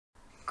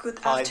Good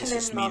Hi, this afternoon,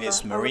 is me, Mother.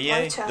 Miss I would Maria,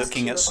 like to ask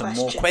looking you at a some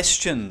more question.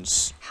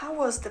 questions. How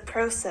was the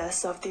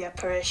process of the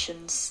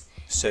apparitions?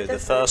 So Did the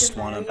first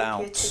Virgin one Mary appear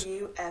about to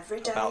you every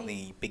day?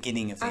 the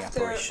beginning of the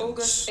After apparitions.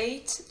 August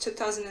 8,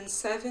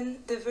 2007,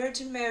 the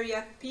Virgin Mary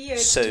appeared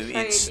So to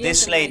Fray it's Elias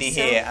this and lady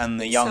myself here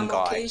and the in young some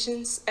guy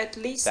occasions, at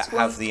least that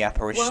have the once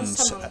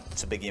apparitions a month.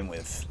 to begin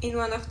with. In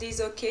one of these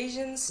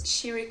occasions,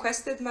 she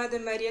requested Mother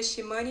Maria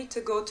Shimani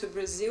to go to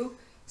Brazil,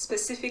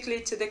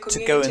 specifically to the To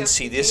community go and of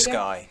see this Figueira,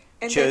 guy,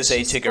 and Jose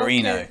that she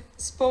Tigorino.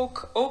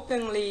 spoke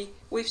openly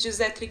with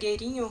José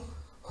Trigueirinho,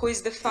 who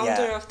is the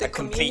founder Yeah, of the a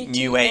complete community,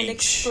 New and Age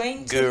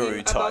explained to guru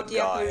him type about the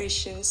guy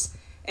apparitions,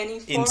 and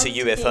into informed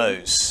him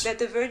UFOs. that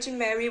the Virgin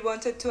Mary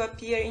wanted to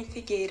appear in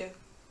Figueira.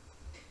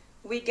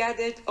 We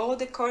gathered all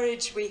the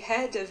courage we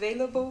had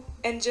available,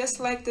 and just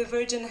like the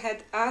Virgin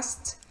had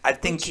asked, I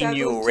think he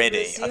knew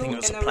already. I think it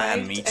was a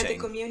planned at the meeting.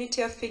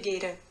 community of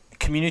Figueira.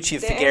 Community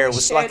of There Figueira we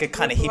was like a shared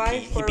kind of group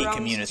life for hippie around 2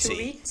 community,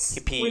 weeks,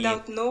 hippie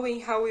without knowing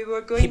how we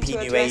were going to New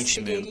address Age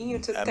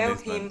Figueirinho to tell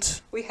him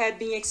movement. we had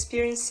been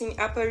experiencing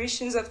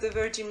apparitions of the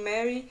Virgin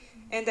Mary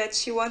and that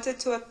she wanted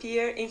to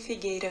appear in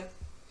Figueira.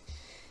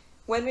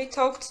 When we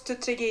talked to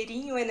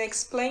Trigueirinho and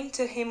explained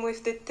to him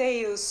with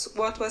details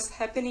what was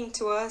happening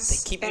to us,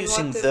 They keep and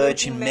using what the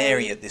Virgin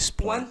Mary at this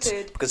point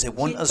wanted, because they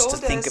want he us to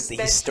told think us of the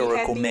that he historical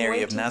had been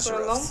Mary of waiting for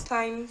a long Nazareth.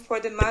 time for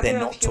the But they're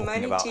Mother not of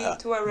talking about Humanity her.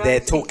 to arrive They're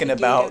in talking Figueira.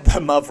 about the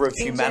Mother of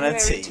In January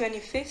Humanity.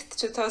 25th,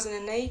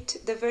 2008,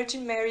 the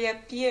Virgin Mary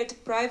appeared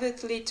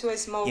privately to a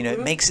small You know, it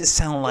group makes it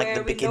sound like where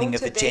the we beginning know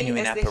of a today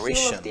genuine as the Hill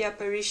apparition. of the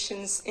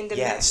Apparitions in the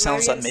Yeah, it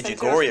sounds like Marian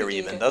Center of Medjugorje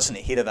even, Figueira. doesn't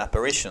it? Hill of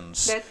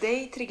Apparitions. That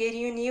day,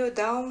 Trigueirinho kneeled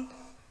down,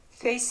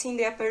 facing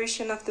the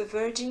apparition of the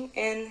Virgin,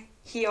 and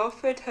he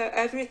offered her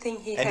everything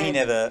he had. And he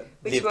never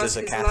which lived was as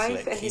a his Catholic.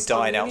 life and He his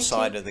died community,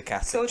 outside of the so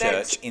Catholic that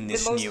Church in the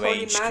this Most New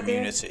Holy Age Mother,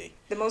 community.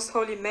 the Most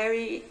Holy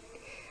Mary,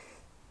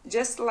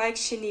 just like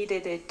she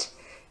needed it,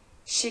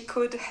 she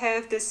could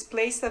have this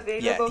place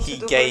available Yeah, he to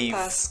do gave her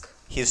task.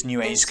 his New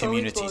And Age so it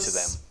community was. to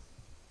them.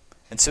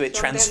 And so it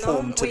From then on,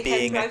 transformed to we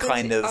being a had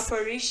kind private of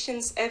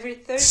apparitions every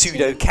 13th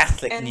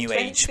pseudo-Catholic and New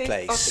Age 25th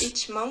place, of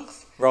each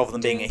month, rather than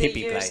being a during the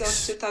hippie years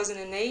place. of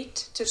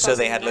 2008, 2009, So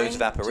they had loads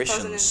of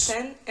apparitions.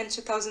 2010 and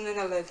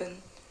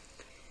 2011.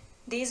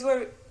 These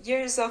were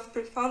years of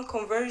profound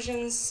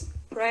conversions,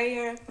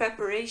 prayer,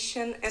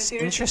 preparation, and It's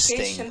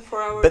purification interesting,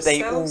 for ourselves but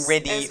they as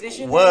already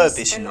visionaries were and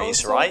visionaries,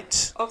 also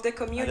right? of the I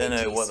communities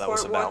don't know what that for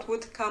was about. what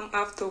would come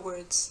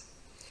afterwards.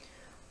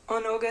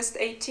 On August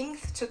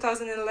 18th,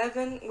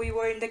 2011, we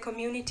were in the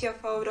community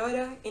of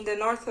Aurora in the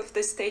north of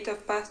the state of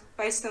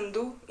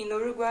Paysandú in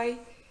Uruguay.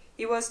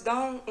 It was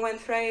dawn when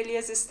Fray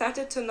Elias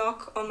started to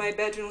knock on my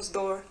bedroom's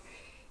door.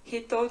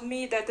 He told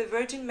me that the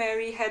Virgin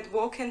Mary had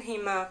woken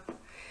him up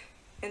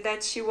and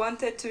that she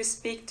wanted to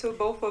speak to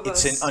both of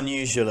us. It's an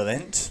unusual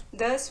event.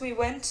 Thus we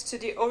went to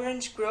the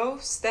orange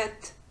groves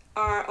that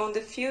are on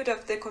the field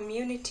of the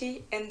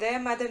community, and there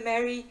Mother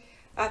Mary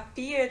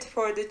appeared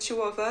for the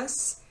two of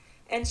us,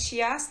 and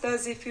she asked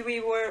us if we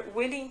were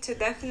willing to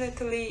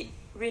definitely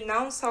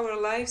renounce our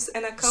lives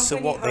and accompany So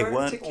what, they her to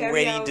weren't carry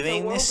already out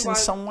doing a this in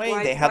some way?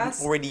 worldwide They hadn't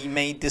fast already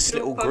made this through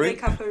little public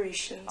group?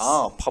 apparitions.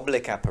 Ah,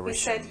 public We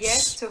apparitions. said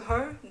yes to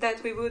her,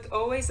 that we would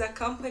always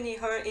accompany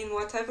her in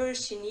whatever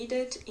she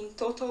needed in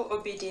total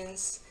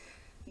obedience.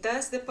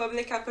 Thus the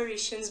public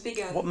apparitions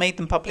began. What made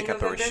them public In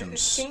November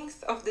apparitions?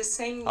 15th of the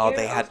same year Oh,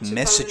 they of had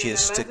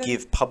messages to 2011,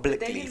 give the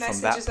publicly daily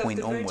from that messages of point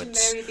the Virgin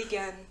onwards. Mary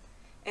began,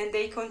 and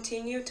they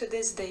continue to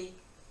this day.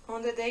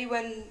 On the day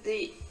when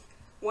the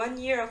 1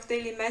 year of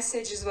daily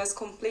messages was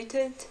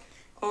completed,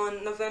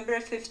 on November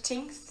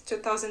 15th,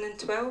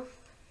 2012,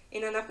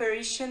 in an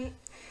apparition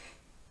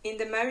in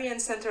the Marian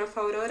Center of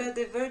Aurora,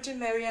 the Virgin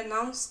Mary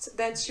announced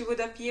that she would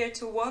appear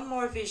to one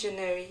more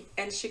visionary,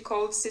 and she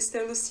called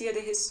Sister Lucia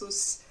de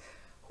Jesus,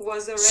 who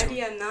was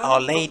already a nun Our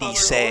of Lady our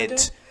said,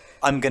 order,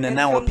 I'm going to and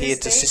now from appear this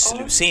to day Sister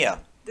on, Lucia.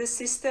 the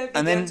sister began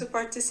And then to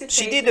participate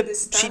she did, in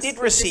this she task did with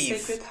the receive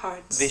Sacred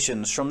Hearts.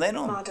 visions from then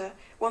on. Mother,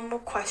 one more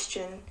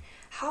question.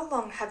 How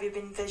long have you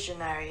been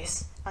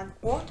visionaries? And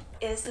what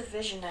is a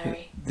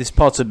visionary? This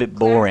part's a bit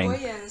boring.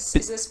 Clairvoyance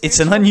But is a it's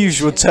an spiritual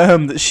unusual vision.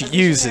 term that she A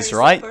visionary uses, is a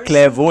right? person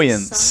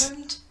Clairvoyance.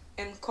 summoned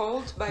and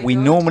called by We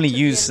God normally to be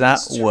use an that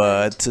instrument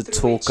word to through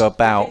talk which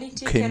about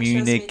divinity can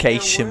transmit their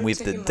communication word with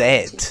to the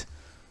humanity. dead.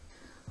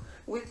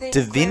 Within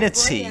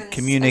Divinity clairvoyance as a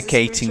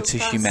communicating to spiritual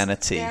task,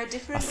 humanity. there are I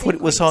different thought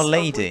it was Our degrees of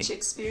Lady. which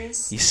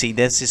experience You see,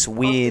 there's this of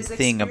weird this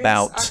thing experience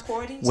about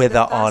according to whether the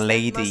Our task that must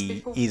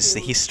Lady be is the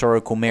fulfilled.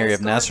 historical Mary As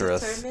of God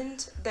Nazareth,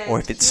 determined that or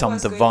if it's he some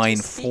was going to divine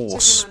speak to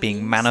force human being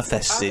beings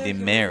manifested and other in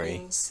human Mary.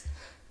 beings.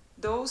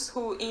 Those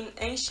who in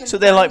ancient So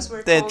they're times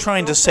were they're called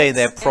trying to say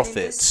they're prophets, and in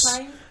prophets. this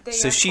time they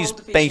So are she's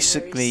called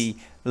basically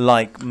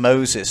like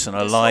Moses and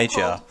the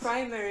Elijah. so-called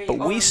primary But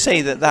we or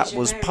say that that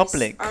was visionaries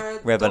public are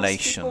those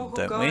revelation, people who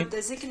don't God we?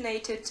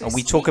 designated to And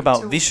we talk speak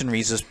about to,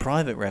 visionaries as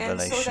private and so that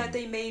revelation.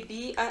 they may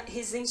be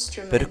his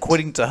instrument. But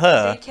according to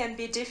her, they can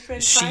be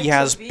different she types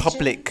has of vision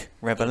public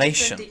in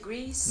revelation, different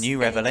degrees new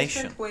and in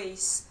revelation. different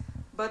ways.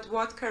 But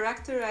what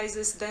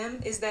characterizes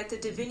them is that the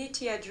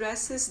divinity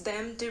addresses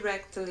them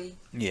directly.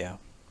 Yeah.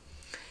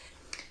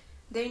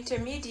 The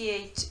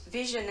intermediate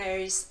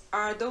visionaries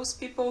are those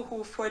people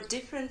who, for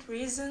different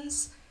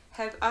reasons,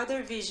 have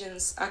other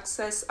visions,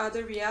 access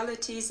other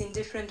realities in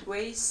different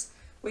ways,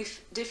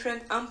 with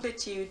different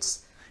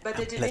amplitudes, but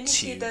the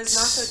divinity does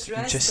not address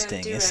them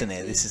Interesting, directly. isn't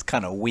it? This is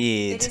kind of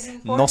weird It is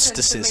important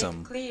Gnosticism. to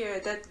make clear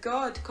that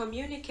God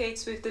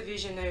communicates with the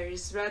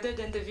visionaries rather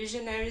than the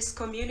visionaries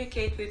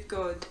communicate with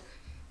God.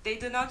 They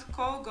do not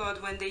call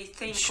God when they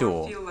think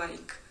Sure. or feel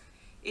like.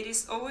 It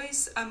is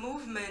always a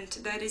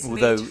movement that is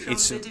Although made from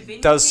the it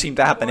divinity does seem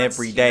to happen towards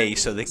every day, human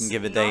so they can beings,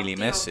 give a not daily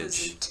the message.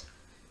 opposite.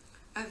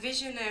 A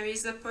visionary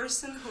is a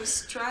person who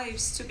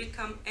strives to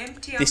become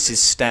empty This of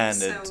is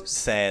standard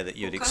themselves, fare that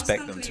who you'd expect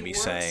them to constantly be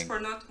works saying. for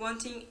not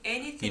wanting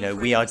anything You know,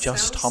 for we are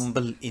just themselves,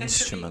 humble and to be always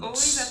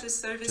instruments. at the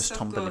service Just of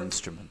humble God,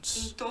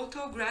 instruments. in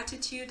total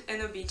gratitude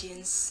and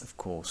obedience. Of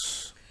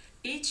course.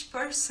 Each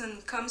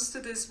person comes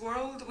to this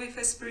world with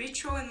a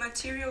spiritual and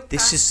material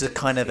This task is the to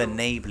kind of fulfill.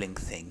 enabling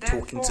thing,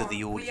 talking to the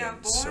Therefore, we are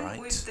audience, born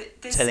right?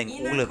 with this Telling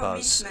inner all of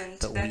us commitment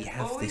that we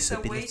have always this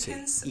ability,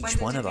 awakens each when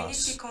the one of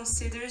divinity us.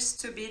 considers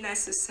to be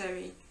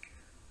necessary.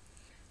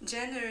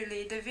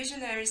 Generally, the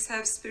visionaries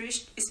have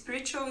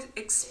spiritual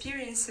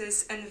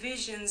experiences and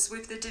visions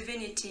with the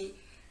divinity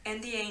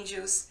and the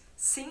angels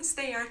since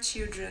they are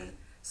children,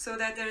 so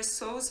that their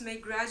souls may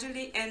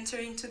gradually enter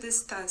into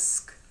this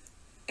task.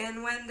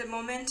 And when the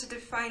moment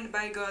defined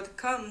by God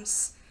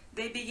comes,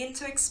 they begin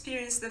to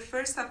experience the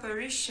first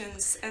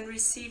apparitions and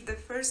receive the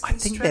first I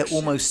think they're instructions,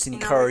 almost in our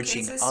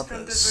encouraging cases, from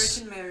the others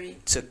Virgin Mary.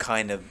 to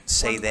kind of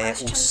say One they're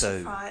question to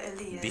also Friar Elias.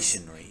 Did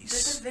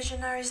visionaries. the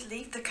visionaries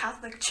leave the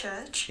Catholic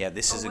Church? Yeah,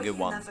 this is or a were good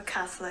you one. never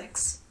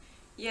Catholics?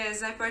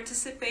 Yes, I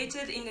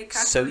participated in the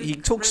Catholic So he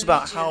talks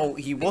about religion, how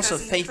he was a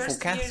because in the faithful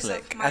first years of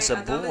Catholic my as a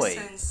boy.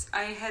 adolescence,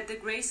 I had the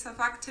grace of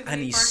actively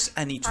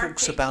And he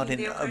talks partaking about in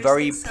it in the a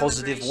very Eucharistic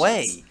positive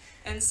celebrations way.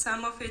 and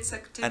some of its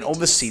activities. And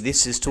obviously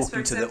this is As, for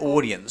talking to the example,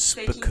 audience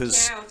taking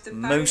because care of the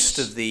most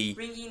parish, of the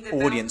ringing the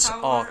bell audience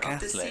tower are of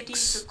the city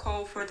Catholics. to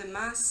call for the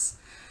mass.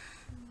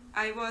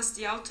 I was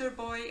the altar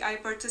boy. I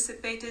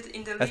participated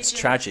in the That's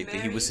Legion tragic of that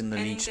he Mary was in the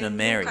and Legion the of new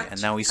Mary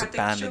and now he's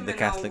abandoned the catechumenal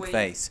Catholic way.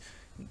 faith.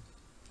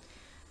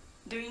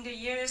 During the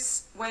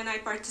years when I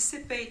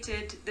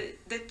participated,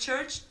 the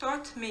church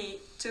taught me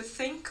to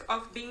think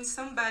of being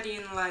somebody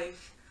in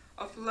life,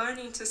 of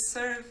learning to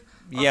serve,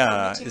 of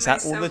Yeah, committing is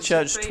that all the myself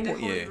church to pray the taught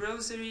Holy you?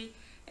 Rosary,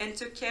 and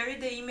to carry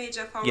the image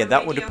of our Yeah,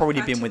 that would Lady have of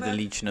probably been with the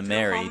Fatima Legion of through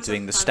Mary homes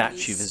doing of the statue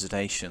families.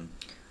 visitation.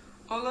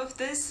 All of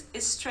this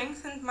has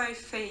strengthened my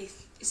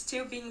faith,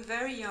 still being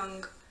very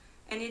young,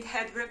 and it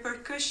had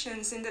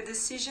repercussions in the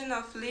decision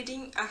of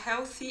leading a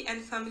healthy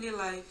and family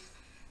life,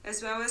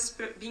 as well as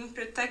being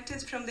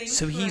protected from the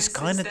So influences he's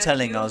kind of that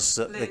telling youth us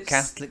that the lives,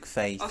 Catholic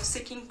faith of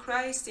seeking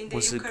Christ in the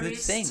was a good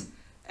Eucharist, thing.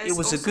 as It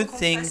was a also good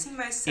thing confessing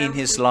myself in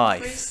his with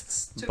life,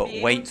 priests to but be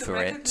able wait to for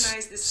it,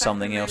 recognize the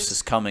something else sacrament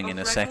is coming in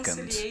of a second.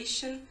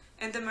 reconciliation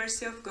and the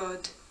mercy of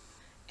God.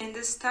 In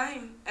this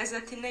time, as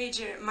a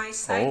teenager, my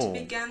sight Oh,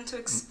 began to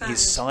expand. his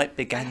sight I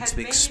began had to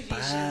many visions,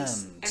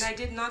 expand. and I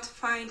did not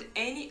find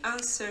any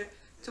answer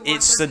to what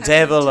It's was the happening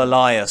devil, to me.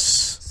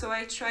 Elias. So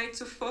I tried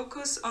to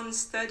focus on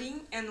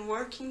studying and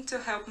working to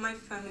help my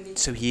family.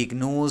 So he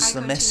ignores I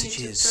the continued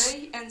messages. to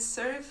pray and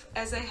serve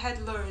as I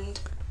had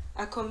learned.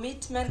 A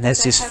commitment And there's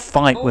that I this have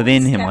fight always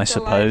within him, kept I alive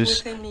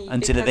suppose, within me,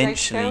 until because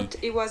eventually I felt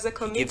it was a he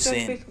gives commitment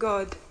in with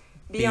God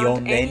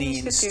beyond any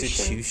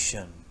institution.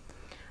 institution.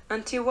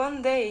 Until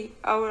one day,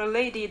 Our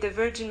Lady, the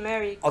Virgin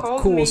Mary, Of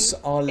called course, me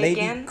Our Lady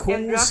again and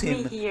calls brought me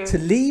him here to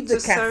leave the to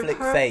serve Catholic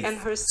her faith, and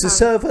her to son.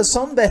 serve her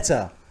son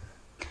better.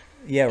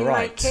 Yeah, In my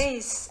right.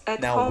 case,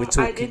 at Now home, we're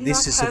I talking, did this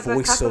not is the have a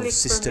voice of Catholic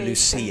Sister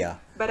formation, Lucia.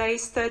 but I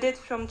studied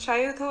from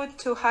childhood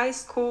to high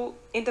school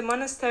in the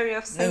monastery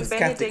of No Saint Catholic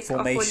Benedict of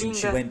formation,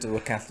 she Olinda, went to a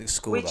Catholic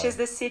school which is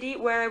though. the city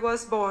where I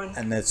was born.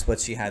 And that's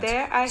what she had,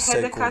 There I had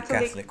a so-called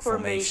Catholic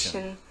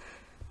formation.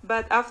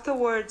 But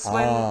afterwards,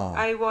 when Ah,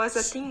 I was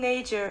a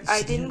teenager, she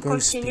I didn't didn't grow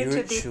continue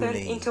to deepen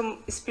spiritually. into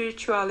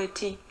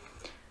spirituality.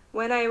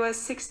 When I was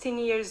 16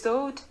 years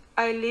old,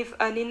 I lived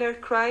an inner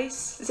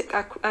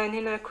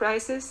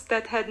crisis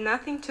that had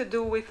nothing to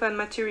do with a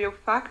material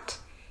fact.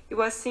 It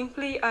was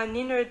simply an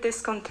inner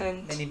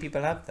discontent. Many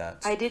people have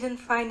that. I didn't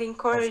find Of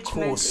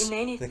encouragement course, in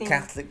anything. the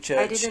Catholic Church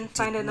I didn't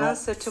find did an not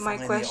answer to my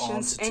find the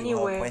questions answer to her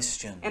anywhere.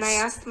 questions. And I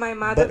asked my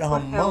mother But for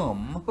her help,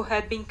 mum who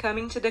had been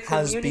coming to the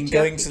has been community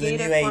going of to the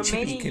Figueira New Age for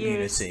many hippie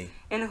years, community.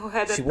 and who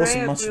had She a wasn't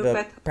prayer much of group a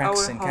at our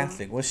practicing home.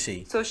 Catholic, was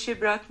she? So she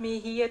brought me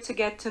here to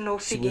get to know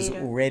She was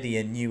Figueira. already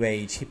a New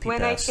Age hippie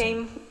When I person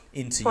came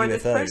into for UFOs. the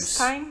first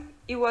time,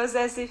 it was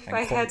as if and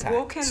I had contact.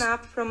 woken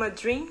up from a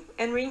dream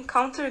and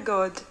re-encountered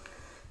God.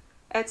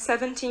 At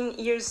 17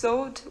 years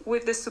old,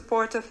 with the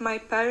support of my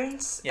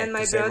parents Yeah, and my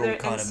 'cause they're all brother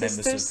kind and of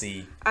members of sisters,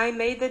 the I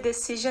made the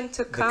decision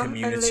to come and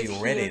community live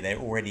already. here. They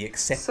already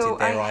accepted So I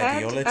their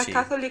had a ideology.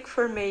 Catholic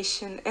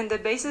formation, and the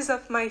basis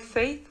of my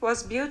faith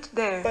was built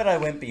there. But I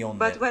went beyond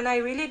But it. when I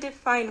really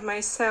defined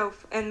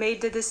myself and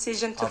made the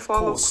decision to Of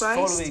follow course, Christ,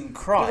 following it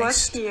was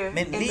Christ here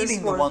meant in this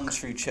leaving the work. one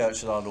true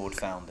church that our Lord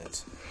founded.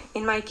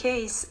 In my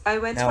case, I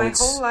went Now my it's-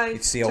 whole life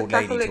it's the to old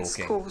lady Catholic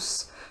talking.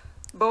 schools.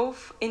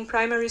 both in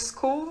primary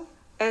school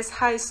as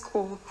high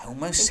school. I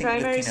almost In think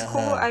primary looking at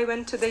school, her, I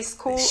went to the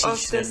school she of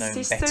should the have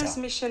known Sisters better.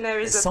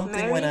 Missionaries There's of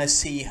something when I Mary,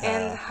 see her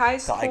and high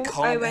that I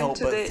school I can't went help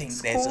to but the think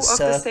there's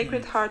school a of the Sacred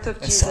certain, Heart of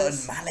a certain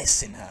Jesus.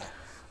 malice in her.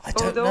 I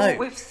don't Although know.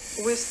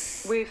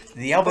 with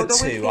The other although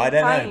two, within I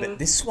don't know, time, but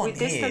this one we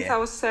distance here,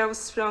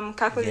 ourselves from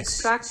Catholic yes, it's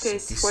a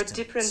practice for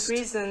different distance.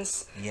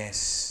 reasons.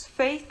 yes,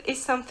 Faith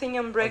is something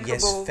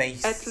unbreakable,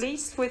 faith. at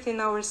least within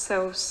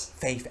ourselves.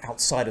 faith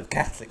outside of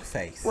Catholic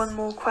faith. One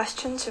more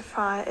question to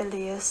Friar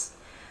Elias.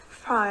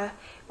 Friar,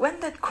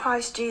 when did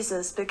Christ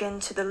Jesus begin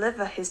to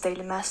deliver his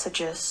daily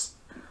messages?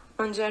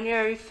 On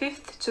January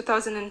 5th,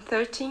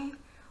 2013,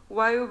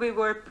 while we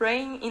were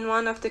praying in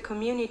one of the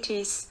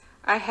communities,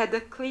 I had a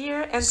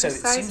clear and So it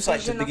precise seems like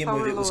to vision of begin our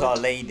with it was Lord.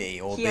 Our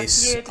Lady, or He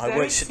this, appeared I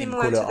very shouldn't even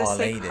similar call to it the Our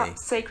Lady,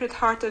 Sacred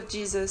Heart of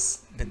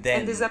Jesus, but then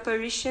and this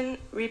apparition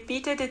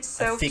repeated a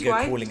itself figure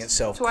calling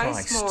itself twice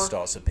Christ more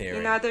starts appearing.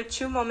 in other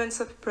 2 moments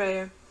of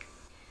prayer.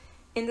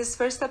 In this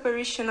first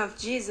apparition of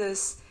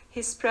Jesus,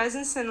 his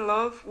presence and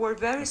love were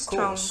very Of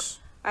strong. course,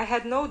 I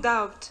had no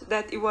doubt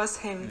that it was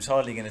he him. was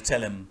hardly going to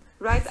tell him,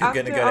 Right You're gonna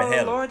after go to our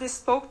hell. Lord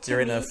spoke to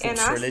You're in me a and false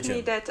asked religion.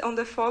 me that on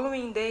the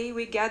following day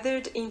we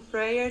gathered in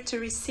prayer to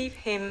receive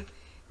him,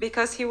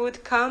 because he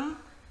would come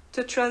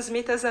to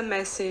transmit us a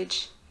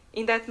message.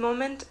 In that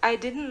moment, I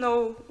didn't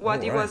know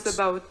what it was Alright.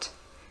 about.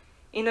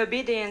 In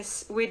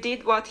obedience, we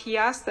did what he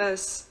asked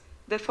us.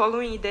 The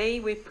following day,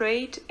 we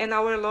prayed, and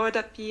our Lord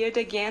appeared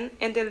again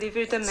and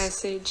delivered the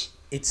message.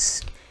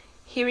 it's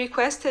He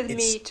requested me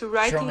It's to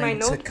write in my trying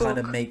to notbook, kind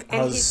of make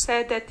and he us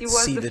said that it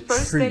was see the the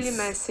first daily truth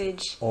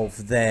message. of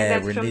And their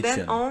that from then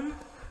religion on,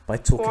 by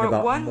talking for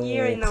about 1 more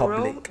year in a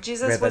row, public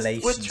Jesus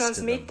revelations would to them.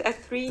 transmit at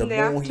 3 The in the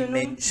more he afternoon,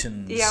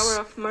 mentions the hour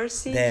of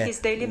mercy, their his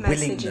daily messages.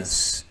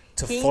 willingness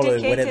to He follow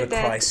whatever indicated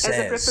that Christ as a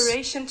says.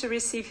 preparation to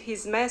receive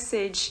his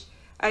message,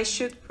 I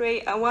should pray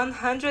a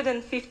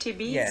 150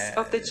 beads Yeah,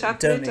 of the don't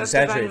chaplet of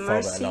exaggerate, divine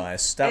Father mercy.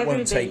 Elias. That every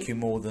won't take day. you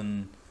more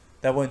than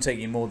that won't take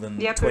you more than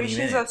The 20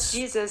 apparitions of minutes.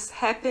 Jesus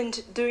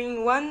happened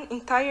during 1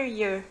 entire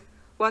year.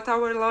 What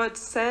our Lord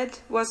said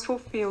was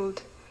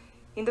fulfilled.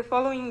 In the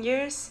following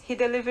years, he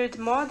delivered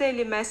more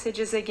daily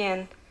messages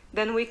again,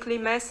 then weekly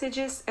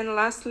messages, and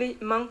lastly,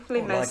 monthly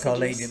Like messages. Our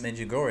Lady at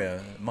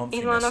Medjugorje, monthly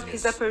In one messages. of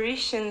his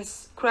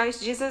apparitions,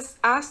 Christ Jesus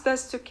asked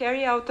us to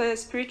carry out a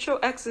spiritual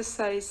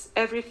exercise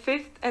every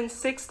 5th and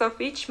 6th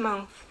of each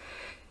month,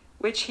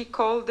 which he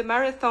called the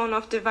Marathon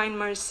of Divine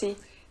Mercy,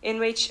 in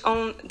which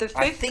on the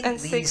I 5th think and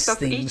these 6th of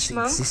things each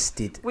month,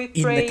 existed we in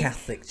the pray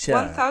Catholic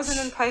Church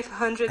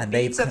 1,500 and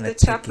they've beads of kinda the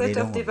taken Chaplet it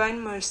of on Divine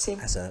Mercy.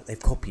 they've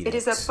copied It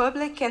is a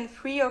public and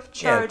free of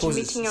charge course it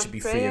meeting should of be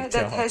free prayer of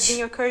that has charge.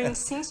 been occurring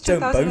since Don't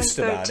 2013. boast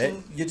about it.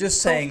 You're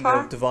just saying So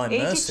far, the Divine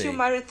 82 Mercy.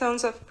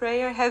 marathons of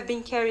prayer have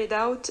been carried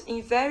out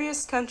in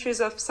various countries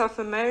of South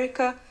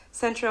America,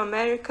 Central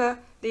America,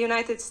 the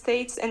United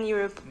States and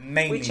Europe,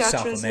 Mainly which are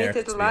South transmitted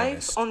America, to be live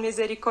honest. on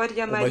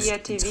Misericordia Almost Maria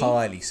TV,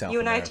 entirely South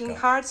uniting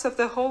America. hearts of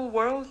the whole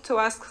world to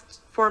ask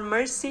for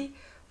mercy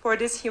for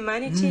this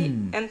humanity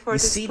and for You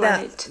this see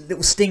planet. that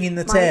little sting in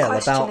the My tail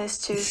question about is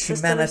to Sister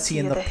humanity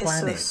and the Lucia de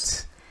planet.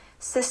 Jesus.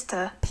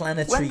 Sister,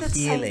 Planetary when did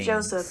healing Saint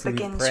Joseph through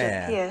begin prayer.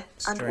 to appear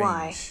and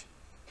why? Strange.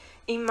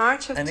 In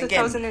March of And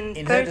again, 2013,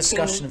 in her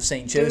discussion of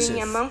Saint Joseph,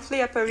 during a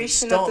monthly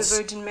apparition it of the starts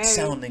Virgin Mary,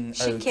 sounding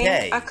she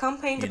okay, came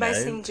accompanied you by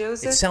know. Saint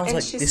Joseph, It sounds and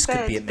like she this could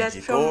said be at that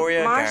from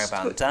Medjugorje, March to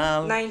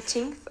Garabandal,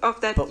 19th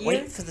of that but year,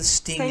 wait for the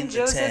sting in Saint the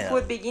Joseph tail.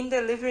 would begin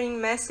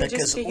delivering messages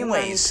Because to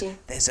always humanity.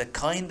 there's a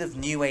kind of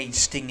New Age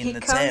sting in He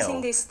the comes tail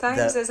in these times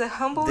that, as a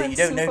humble that and you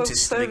don't simple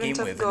notice to begin servant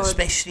of with, and God,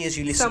 especially as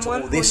you listen someone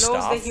to all who this knows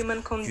the stuff. human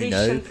You condition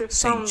know, Saint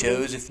profoundly,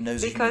 Joseph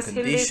knows the human because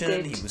he lived condition.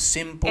 it, He was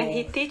simple. and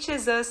he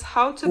teaches us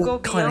how to All go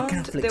kind of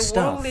beyond Catholic the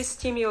stuff. worldly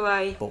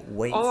stimuli, But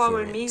wait all for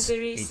our it.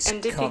 miseries It's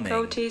and coming.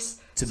 difficulties,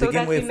 To so begin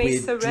that we with, may we're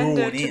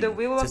surrender drawn to in the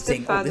will to of the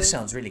think, oh, Father. this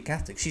sounds really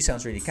Catholic. She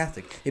sounds really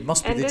Catholic. It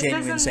must be And the this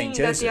genuine doesn't Saint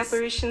mean that the Joseph.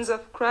 apparitions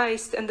of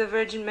Christ and the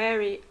Virgin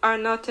Mary are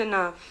not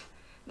enough.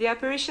 The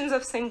apparitions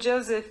of Saint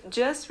Joseph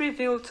just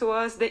reveal to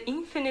us the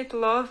infinite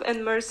love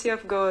and mercy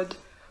of God,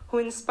 who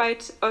in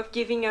spite of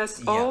giving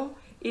us all,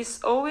 is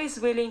always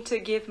willing to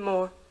give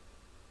more.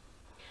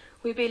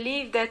 We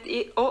believe that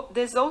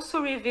this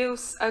also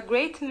reveals a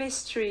great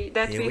mystery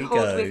that Here we we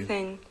hold go.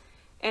 within,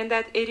 and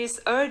that it is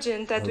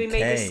urgent that we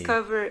may Okay.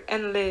 discover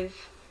and live.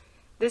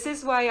 This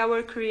is why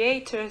our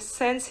Creator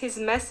sends His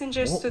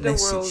messengers What to the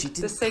message? world, She the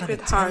didn't Sacred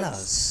kinda tell Hearts,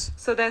 us.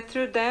 so that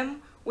through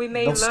them we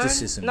may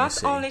Gnosticism, learn you not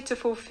see. only to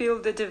fulfill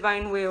the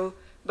divine will,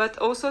 but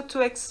also to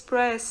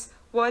express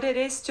what it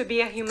is to be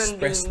a human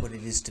Express being. what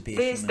it is to be a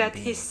This human that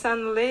being. His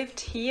Son lived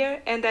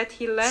here and that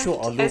He left Sure,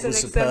 our Lord as an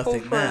was a example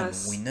perfect for man.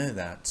 us. We know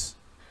that.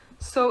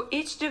 So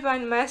each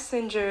divine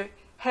messenger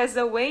has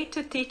a way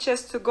to teach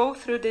us to go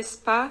through this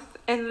path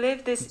and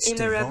live this It's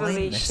inner divine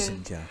revelation.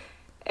 messenger.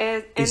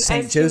 And Is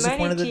Saint as Joseph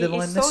one of the humanity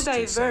divine is so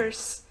messengers, then?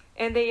 diverse,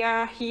 and they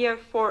are here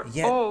for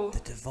Yet all, the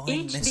divine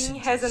each being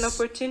has an messengers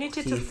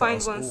opportunity are to here for find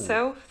us all.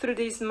 oneself through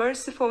these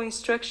merciful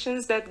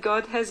instructions that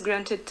God has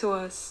granted to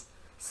us.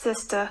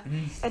 Sister,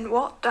 and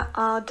what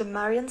are the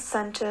Marian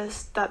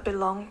centers that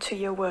belong to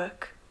your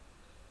work?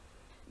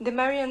 The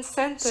Marian She's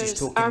centers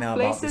talking are now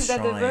about the places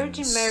that the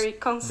Virgin shrines Mary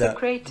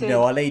consecrated that,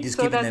 Our Lady's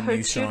so given that them her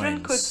new children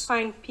could shrines.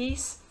 find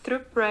peace through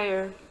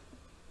prayer.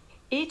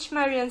 Each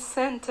Marian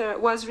center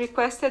was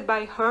requested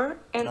by her,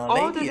 and Our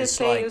all the Lady is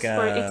details like,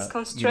 for its you know, a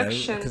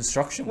construction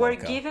construction were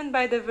worker. given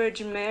by the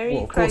Virgin Mary,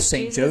 Well, of course, Christ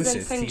Saint Jesus, and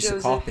Joseph, Saint he's a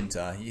Joseph.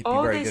 carpenter. He'd be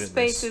All very the good at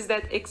this. spaces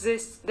that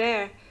exist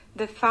there,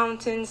 the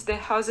fountains, the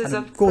houses And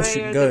of of course,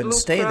 prayer, you can the go and blue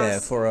stay there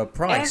cross, for a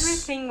price.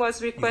 everything was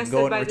go requested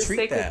and by the retreat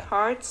Sacred there.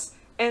 Hearts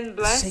and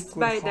blessed Sacred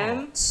by them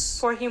Hearts.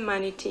 for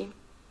humanity.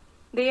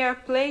 They are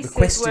places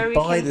Requested where we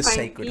by can the find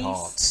Sacred peace.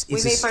 Hearts We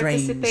is may a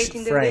strange participate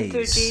in the phrase.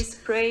 liturgies,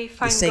 pray,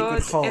 find Sacred God,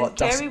 and Heart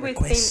carry doesn't within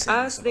request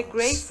us things the of us.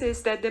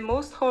 graces that the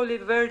Most Holy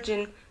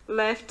Virgin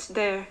left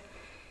there.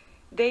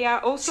 They are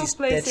also They're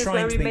places trying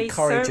where we to may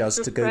encourage serve us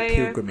through to go prayer,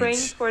 praying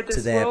pilgrimage for to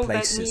this their world that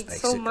places, needs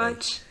so basically.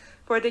 much,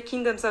 for the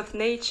kingdoms of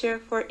nature,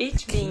 for The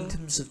each being.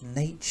 kingdoms of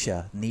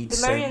nature need The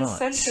so Marian much.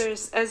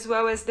 centers, as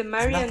well as the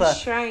Marian Another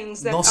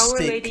shrines that Our Gnostic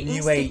Lady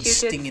New Age instituted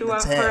sting in through the her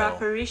tail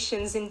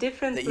apparitions in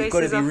different that you've got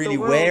to places be of really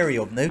the world, wary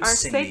of are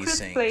noticing these sacred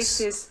things.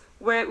 places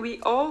where we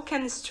all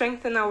can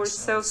strengthen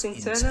ourselves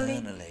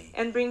internally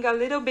and bring a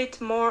little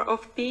bit more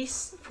of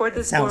peace for It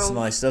this sounds world.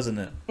 nice, doesn't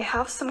it? I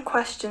have some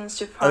questions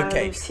to Friar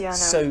Okay, Luciano.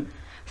 so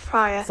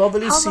Friar, Father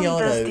how long Luciano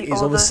does the is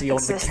order obviously on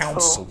the exist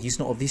council. for? He's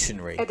not a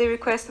visionary. At the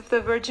request of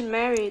the Virgin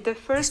Mary, the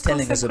He's first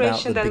telling us about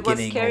consecration the that was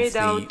beginning carried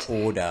of out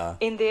the order,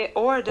 in the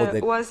order or the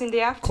was in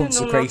the afternoon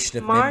consecration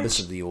of of members March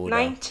of the order.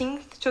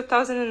 19th,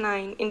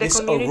 2009, in the This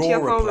community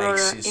of Aurora Aurora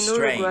place is in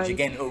strange. Uruguay.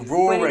 Again, When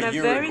Aurora, in a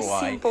very Uruguay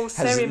simple has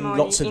ceremony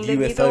lots of in the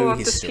middle UFO of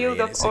the history, field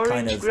and of it's a kind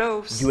orange of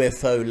groves,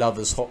 UFO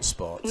lovers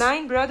hotspot.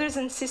 9 brothers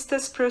and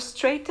sisters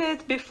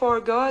prostrated before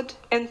God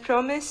and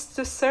promised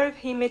to serve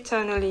Him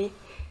eternally.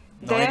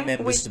 9 There we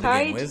members to begin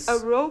tied with. a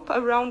rope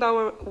around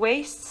our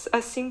waists,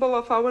 a symbol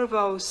of our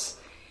vows.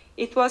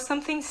 It was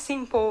something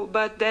simple,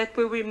 but that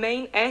will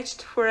remain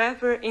etched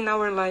forever in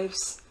our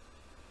lives.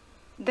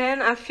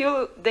 Then, a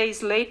few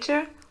days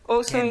later,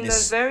 also Again, in a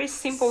this very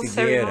simple Figueira,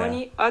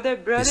 ceremony, other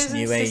brothers and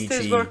New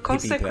sisters Agey were hippie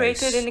consecrated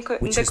place, in the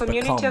which has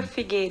community become of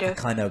Figueira. a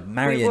kind of We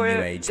Marian were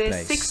New Age the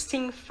place.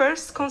 16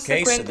 first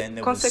Okay, so then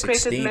there was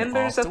consecrated 16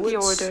 members of the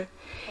afterwards. order.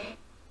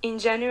 In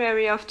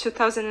January of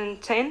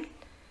 2010,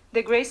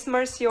 the Grace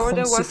Mercy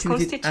Order was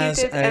Constituted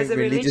constituted as a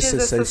religious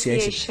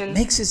association.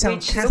 Makes it sound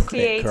which Catholic,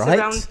 nucleates right?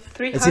 around As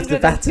if 350 the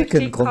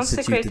Vatican constituted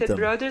consecrated them.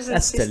 brothers and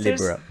That's sisters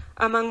deliberate.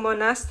 among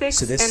monastics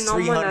So there's and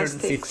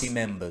 350 non-monastics.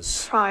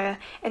 members. Friar,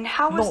 and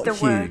how was Not the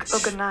work huge,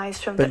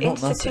 organized from but the not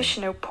nothing.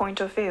 institutional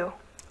point of view?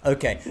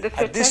 Okay, The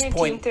at this Fraternity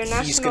point he's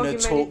International going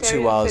to talk to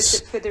Humanitarian us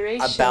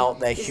Federation about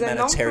their is a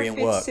humanitarian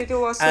non-profit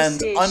work. civil And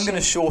I'm going to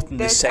association shorten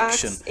this that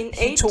section. acts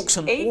in He talks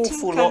an 18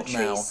 awful lot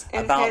now countries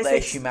and about has their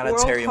its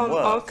humanitarian World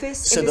work, Home Office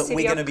so in the that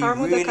we're city going to of be Carmo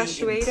da really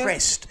Cachoeira,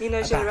 impressed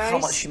Minas about how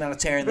Gerais, much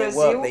humanitarian their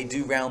Brazil, work they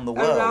do around the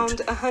world,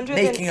 around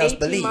making us 180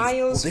 believe, well,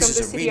 miles this from the is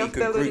a city really of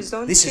good Belo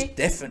group. This is Horizonte,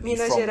 definitely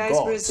Minas from Gerais,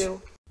 God.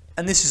 Brazil.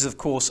 And this is, of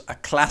course, a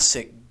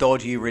classic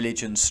dodgy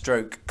religion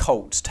stroke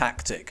cult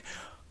tactic.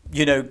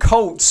 You know,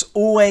 cults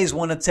always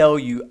want to tell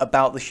you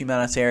about the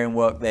humanitarian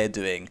work they're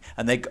doing,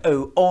 and they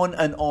go on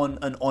and on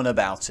and on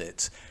about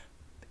it.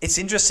 It's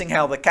interesting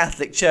how the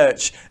Catholic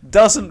Church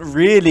doesn't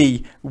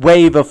really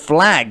wave a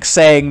flag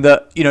saying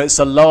that, you know, it's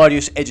the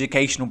largest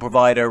educational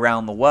provider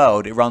around the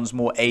world. It runs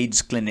more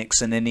AIDS clinics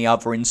than any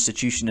other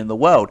institution in the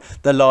world,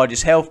 the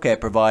largest healthcare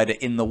provider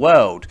in the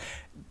world.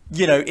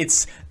 You know,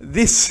 it's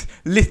this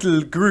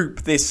little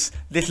group, this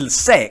little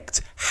sect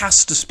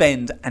has to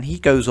spend, and he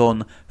goes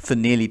on for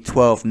nearly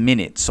 12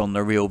 minutes on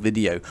the real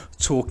video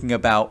talking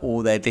about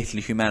all their little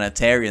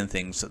humanitarian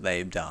things that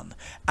they've done.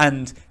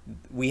 And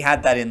we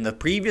had that in the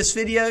previous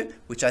video,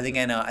 which I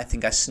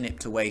think I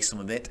snipped away some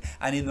of it.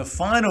 And in the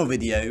final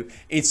video,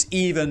 it's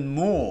even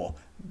more,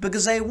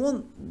 because they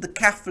want the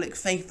Catholic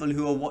faithful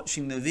who are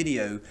watching the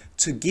video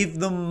to give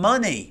them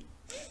money.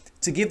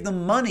 To give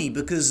them money,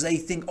 because they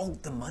think, oh,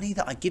 the money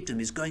that I give them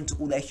is going to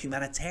all their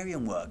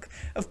humanitarian work.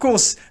 Of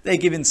course, they're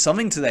giving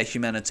something to their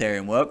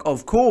humanitarian work,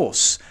 of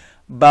course,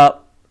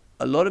 but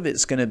a lot of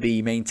it's going to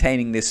be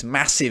maintaining this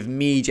massive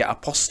media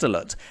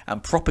apostolate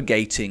and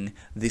propagating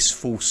this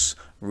false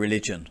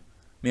religion.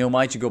 May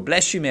Almighty God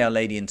bless you. May Our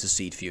Lady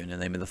intercede for you. In the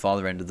name of the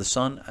Father, and of the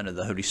Son, and of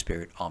the Holy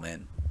Spirit.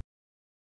 Amen.